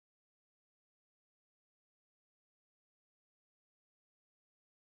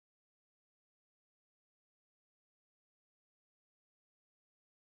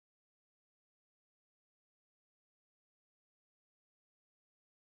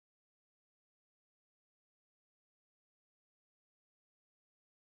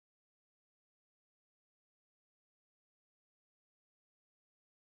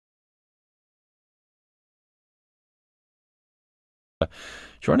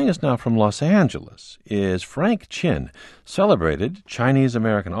Joining us now from Los Angeles is Frank Chin, celebrated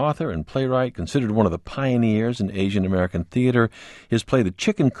Chinese-American author and playwright, considered one of the pioneers in Asian-American theater. His play The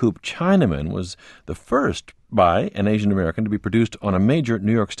Chicken Coop Chinaman was the first by an Asian-American to be produced on a major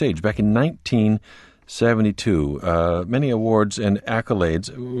New York stage back in 1972. Many awards and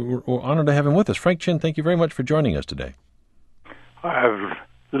accolades. We're honored to have him with us. Frank Chin, thank you very much for joining us today. I've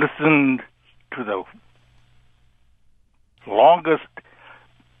listened to the longest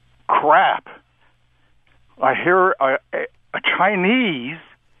crap. I hear a Chinese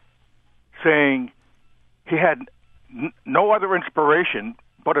saying he had no other inspiration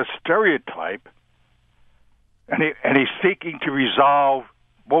but a stereotype, and he's seeking to resolve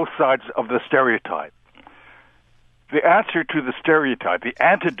both sides of the stereotype. The answer to the stereotype, the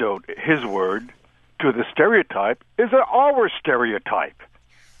antidote, his word, to the stereotype is our stereotype,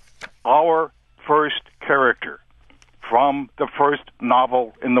 our first character from the first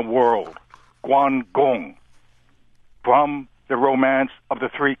novel in the world, Guan Gong, from the Romance of the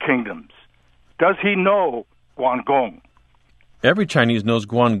Three Kingdoms. Does he know Guan Gong? Every Chinese knows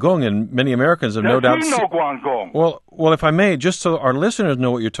Guan Gong, and many Americans have no doubt. Does he know Guan Gong? Well, if I may, just so our listeners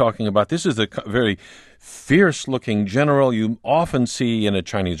know what you're talking about, this is a very fierce-looking general you often see in a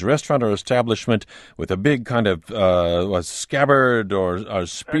Chinese restaurant or establishment with a big kind of a scabbard or a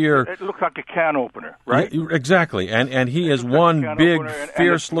spear. It looks like a can opener, right? Yeah, exactly, and he is one big,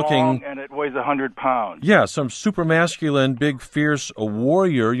 fierce-looking, and it weighs 100 pounds. Yeah, some super masculine, big, fierce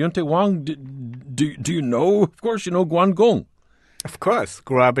warrior. Yunte Huang, do you know? Of course, you know Guan Gong. Of course,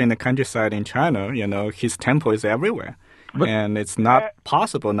 grew up in the countryside in China. You know, his temple is everywhere. And it's not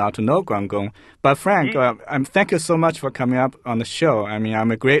possible not to know Guan Gong. But Frank, thank you so much for coming up on the show. I mean,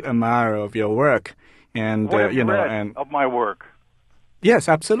 I'm a great admirer of your work. And, what have you read of my work? Yes,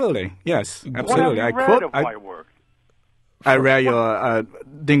 absolutely. Yes, absolutely. What have you read of my work? I read your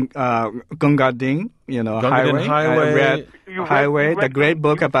Gunga Ding, Highway. I read Highway, the great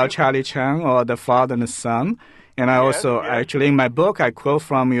book about Charlie Chan, or The Father and the Son. And I also, actually, in my book, I quote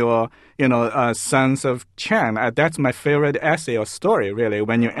from your, Sons of Chan. That's my favorite essay or story, really,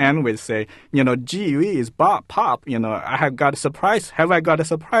 when you end with, say, Ji Yui is pop, I have got a surprise. Have I got a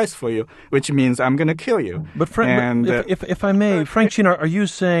surprise for you? Which means I'm going to kill you. But, Frank, if I may, Frank Chin, are you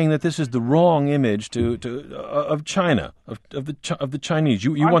saying that this is the wrong image of China, of the Chinese?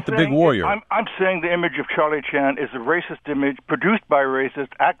 You want the big warrior. I'm saying the image of Charlie Chan is a racist image, produced by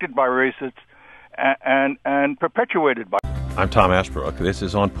racists, acted by racists, and perpetuated by. I'm Tom Ashbrook. This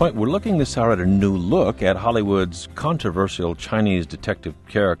is On Point. We're looking this hour at a new look at Hollywood's controversial Chinese detective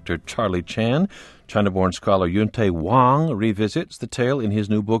character Charlie Chan. China-born scholar Yunte Huang revisits the tale in his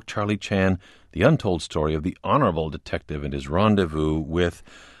new book, Charlie Chan, The Untold Story of the Honorable Detective and His Rendezvous with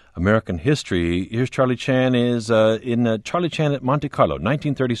American History. Here's Charlie Chan in Charlie Chan at Monte Carlo,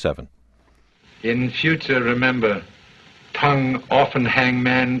 1937. In future, remember, tongue often hang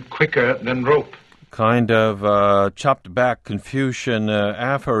man quicker than rope. Kind of chopped-back Confucian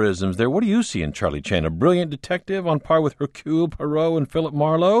aphorisms there. What do you see in Charlie Chan? A brilliant detective on par with Hercule Poirot and Philip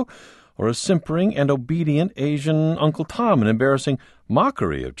Marlowe? Or a simpering and obedient Asian Uncle Tom, an embarrassing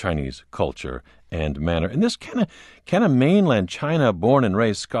mockery of Chinese culture and manner? And this can a mainland China-born and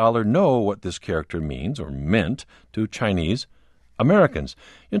raised scholar know what this character means or meant to Chinese Americans?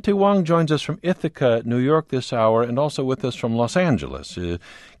 Yunte Huang joins us from Ithaca, New York this hour, and also with us from Los Angeles,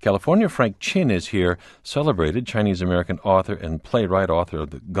 California. Frank Chin is here, celebrated Chinese-American author and playwright, author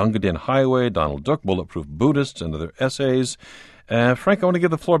of The Gunga Highway, Donald Duck, Bulletproof Buddhists, and other essays. Frank, I want to give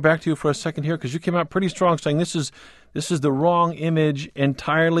the floor back to you for a second here, because you came out pretty strong saying this is the wrong image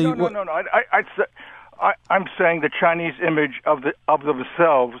entirely. No. I'm saying the Chinese image of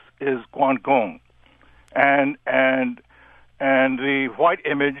themselves is Guan Gong, and the white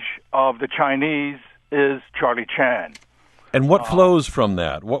image of the Chinese is Charlie Chan. And what flows from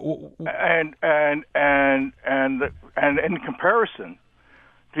that? And in comparison,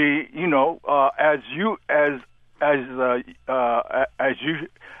 as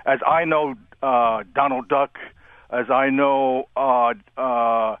I know Donald Duck, as I know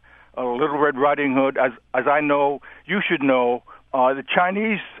Little Red Riding Hood, as I know, you should know the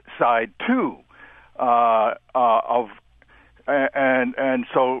Chinese side too and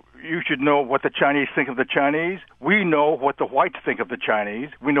so you should know what the Chinese think of the Chinese. We know what the whites think of the Chinese.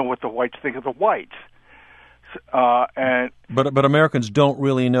 We know what the whites think of the whites. But Americans don't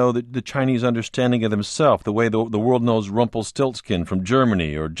really know the Chinese understanding of themselves, the way the world knows Rumpelstiltskin from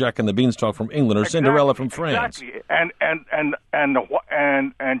Germany, or Jack and the Beanstalk from England, or Cinderella from France. Exactly, and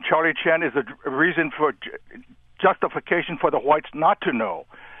Charlie Chan is a reason for justification for the whites not to know.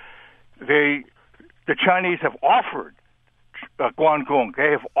 The Chinese have offered Guangdong.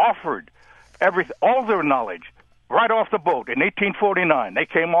 They have offered all their knowledge right off the boat. In 1849, they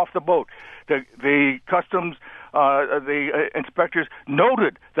came off the boat. The customs, the inspectors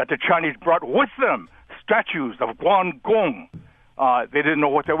noted that the Chinese brought with them statues of Guangdong. They didn't know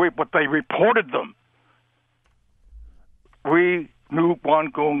what they were, but they reported them. We knew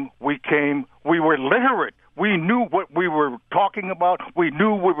Guangdong. We came. We were literate. We knew what we were talking about. We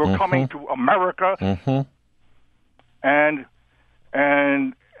knew we were coming to America. And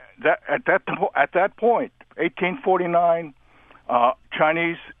that at that point, 1849,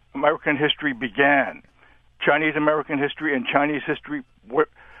 Chinese American history began. Chinese American history and Chinese history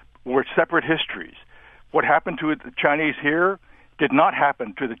were separate histories. What happened to the Chinese here did not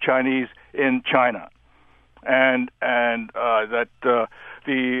happen to the Chinese in China, and that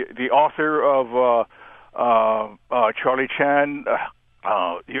the author of Charlie Chan.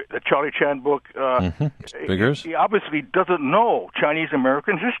 The Charlie Chan book, he obviously doesn't know Chinese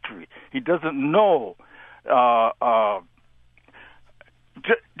American history. He doesn't know.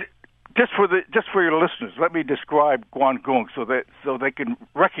 Just for your listeners, let me describe Guangdong so they can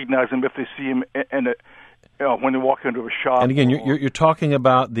recognize him if they see him when they walk into a shop. And again, you're talking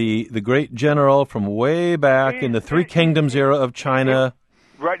about the great general from way back in the Three Kingdoms era of China.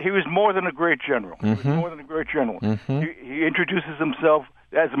 Right, he was more than a great general. He introduces himself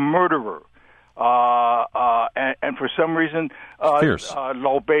as a murderer, and for some reason, fierce.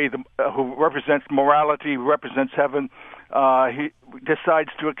 Lao Bei, who represents morality, represents heaven, he decides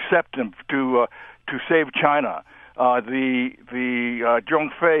to accept him to save China. The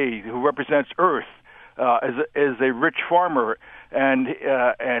Zhong Fei, who represents Earth, is a rich farmer, and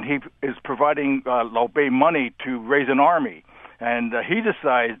he is providing Lao Bei money to raise an army. And he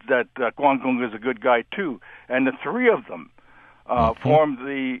decides that Guangdong is a good guy too, and the three of them form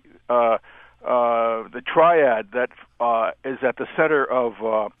the triad that is at the center of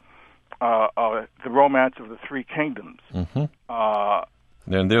the romance of the Three Kingdoms.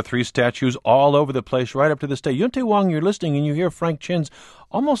 And there are three statues all over the place, right up to this day. Yunte Huang, you're listening, and you hear Frank Chin's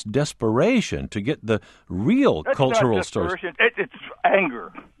almost desperation to get the real cultural stories. It's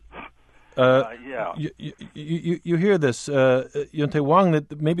anger. You hear this, Yunte Huang,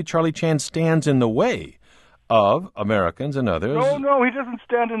 that maybe Charlie Chan stands in the way of Americans and others. No, he doesn't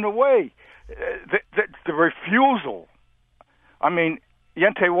stand in the way. The refusal. I mean,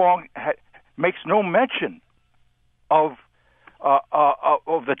 Yunte Huang makes no mention of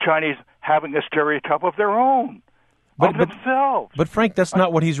the Chinese having a stereotype of their own, of themselves. But Frank, that's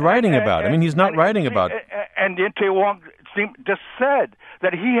not what he's writing about. I mean, he's not writing about. And Yunte Huang just said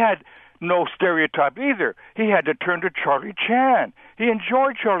that he had no stereotype either. He had to turn to Charlie Chan. He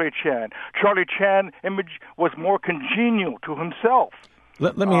enjoyed Charlie Chan. Charlie Chan image was more congenial to himself.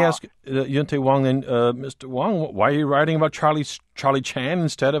 Let me ask Yunte Huang then, Mr. Huang, why are you writing about Charlie Chan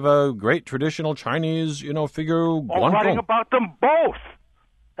instead of a great traditional Chinese, figure? I'm writing about them both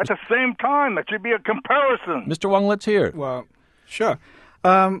at the same time. That should be a comparison. Mr. Huang, let's hear it. Well, sure.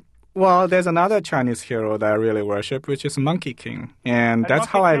 Well, there's another Chinese hero that I really worship, which is Monkey King. And that's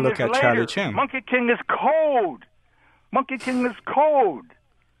how I look at Charlie Chan. Monkey King is code. Monkey King is code.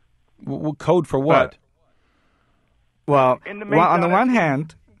 Code for what? Well, on the one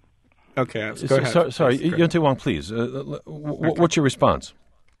hand... Okay, go ahead. Sorry, Yunte Huang, please. What's your response?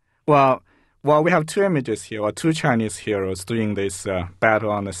 Well, we have two images here, or two Chinese heroes doing this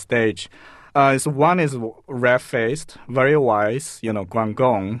battle on the stage. One is red-faced, very wise,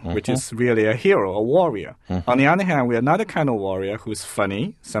 Guangdong, which is really a hero, a warrior. On the other hand, we have another kind of warrior who's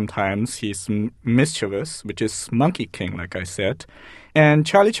funny. Sometimes he's mischievous, which is Monkey King, like I said. And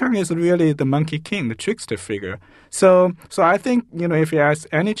Charlie Chan is really the Monkey King, the trickster figure. So I think, if you ask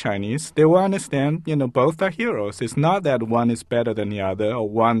any Chinese, they will understand, both are heroes. It's not that one is better than the other or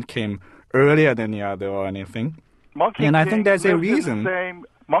one came earlier than the other or anything. I think there's a reason.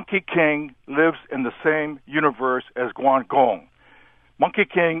 Monkey King lives in the same universe as Guangdong. Monkey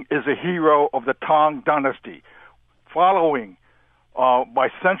King is a hero of the Tang Dynasty, following by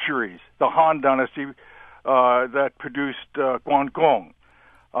centuries the Han Dynasty that produced Guangdong.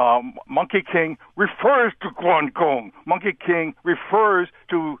 Monkey King refers to Guangdong. Monkey King refers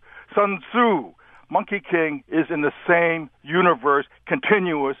to Sun Tzu. Monkey King is in the same universe,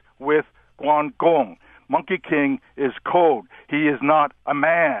 continuous with Guangdong. Monkey King is code. He is not a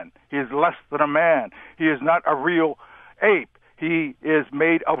man. He is less than a man. He is not a real ape. He is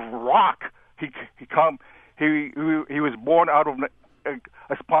made of rock. He was born out of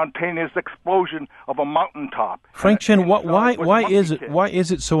a spontaneous explosion of a mountaintop. Frank Chin, why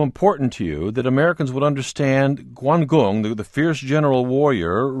is it so important to you that Americans would understand Guangdong, the fierce general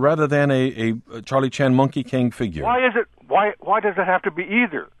warrior, rather than a Charlie Chan Monkey King figure? Why Why does it have to be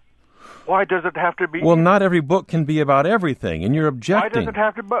either? Why does it have to be? Well, not every book can be about everything, and you're objecting. Why does it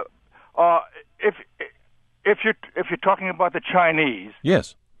have to be? If you're talking about the Chinese,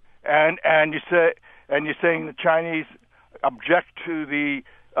 yes, and you're saying the Chinese object to the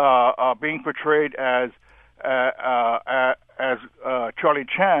being portrayed as Charlie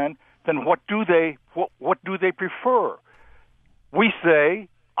Chan, then what do they prefer?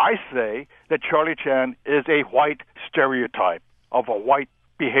 I say that Charlie Chan is a white stereotype of a white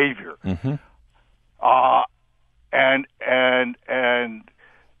behavior, mm-hmm. and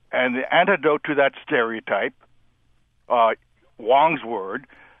the antidote to that stereotype, Wang's word,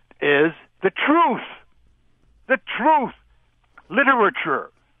 is the truth. The truth,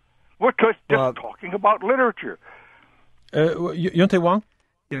 literature. We're just talking about literature. Yunte Huang?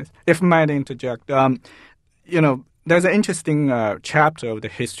 Yes, if I might interject, there's an interesting chapter of the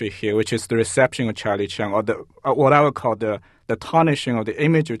history here, which is the reception of Charlie Chan, or what I would call the tarnishing of the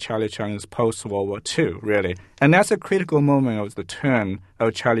image of Charlie Chan is post-World War II, really. And that's a critical moment of the turn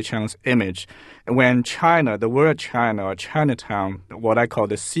of Charlie Chan's image, when China, the word China or Chinatown, what I call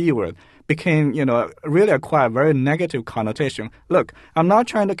the C word, became, really acquired a very negative connotation. Look, I'm not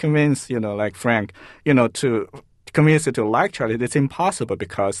trying to convince, like Frank, to convince you to like Charlie. It's impossible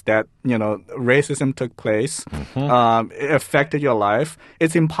because that, racism took place. Mm-hmm. It affected your life.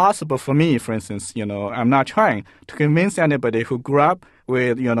 It's impossible for me, for instance, I'm not trying to convince anybody who grew up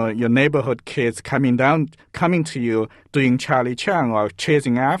with, your neighborhood kids coming to you doing Charlie Chan or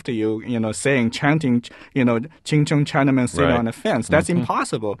chasing after you, chanting, Ching Chong Chinaman sit on the fence. That's mm-hmm.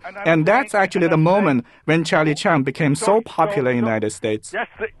 impossible. And that's actually the moment when Charlie Chan became so popular in the United States. Yes,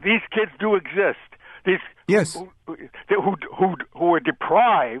 these kids do exist. Yes. Who were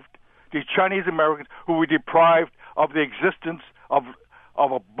deprived, these Chinese Americans who were deprived of the existence of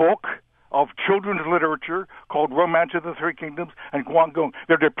a book of children's literature called Romance of the Three Kingdoms and Guangdong.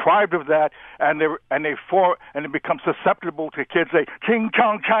 They're deprived of that, and they become susceptible to kids say Ching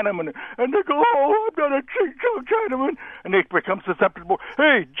Chong Chinaman, and they go, oh, I'm not a Ching Chong Chinaman, and they become susceptible.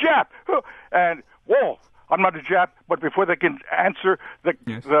 Hey, Jap, and whoa, I'm not a Jap, but before they can answer, the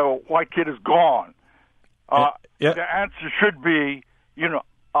white kid is gone. The answer should be,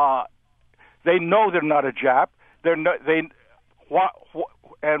 they know they're not a Jap.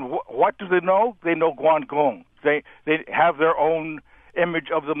 What do they know? They know Guangdong. They have their own image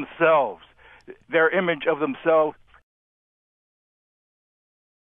of themselves. Their image of themselves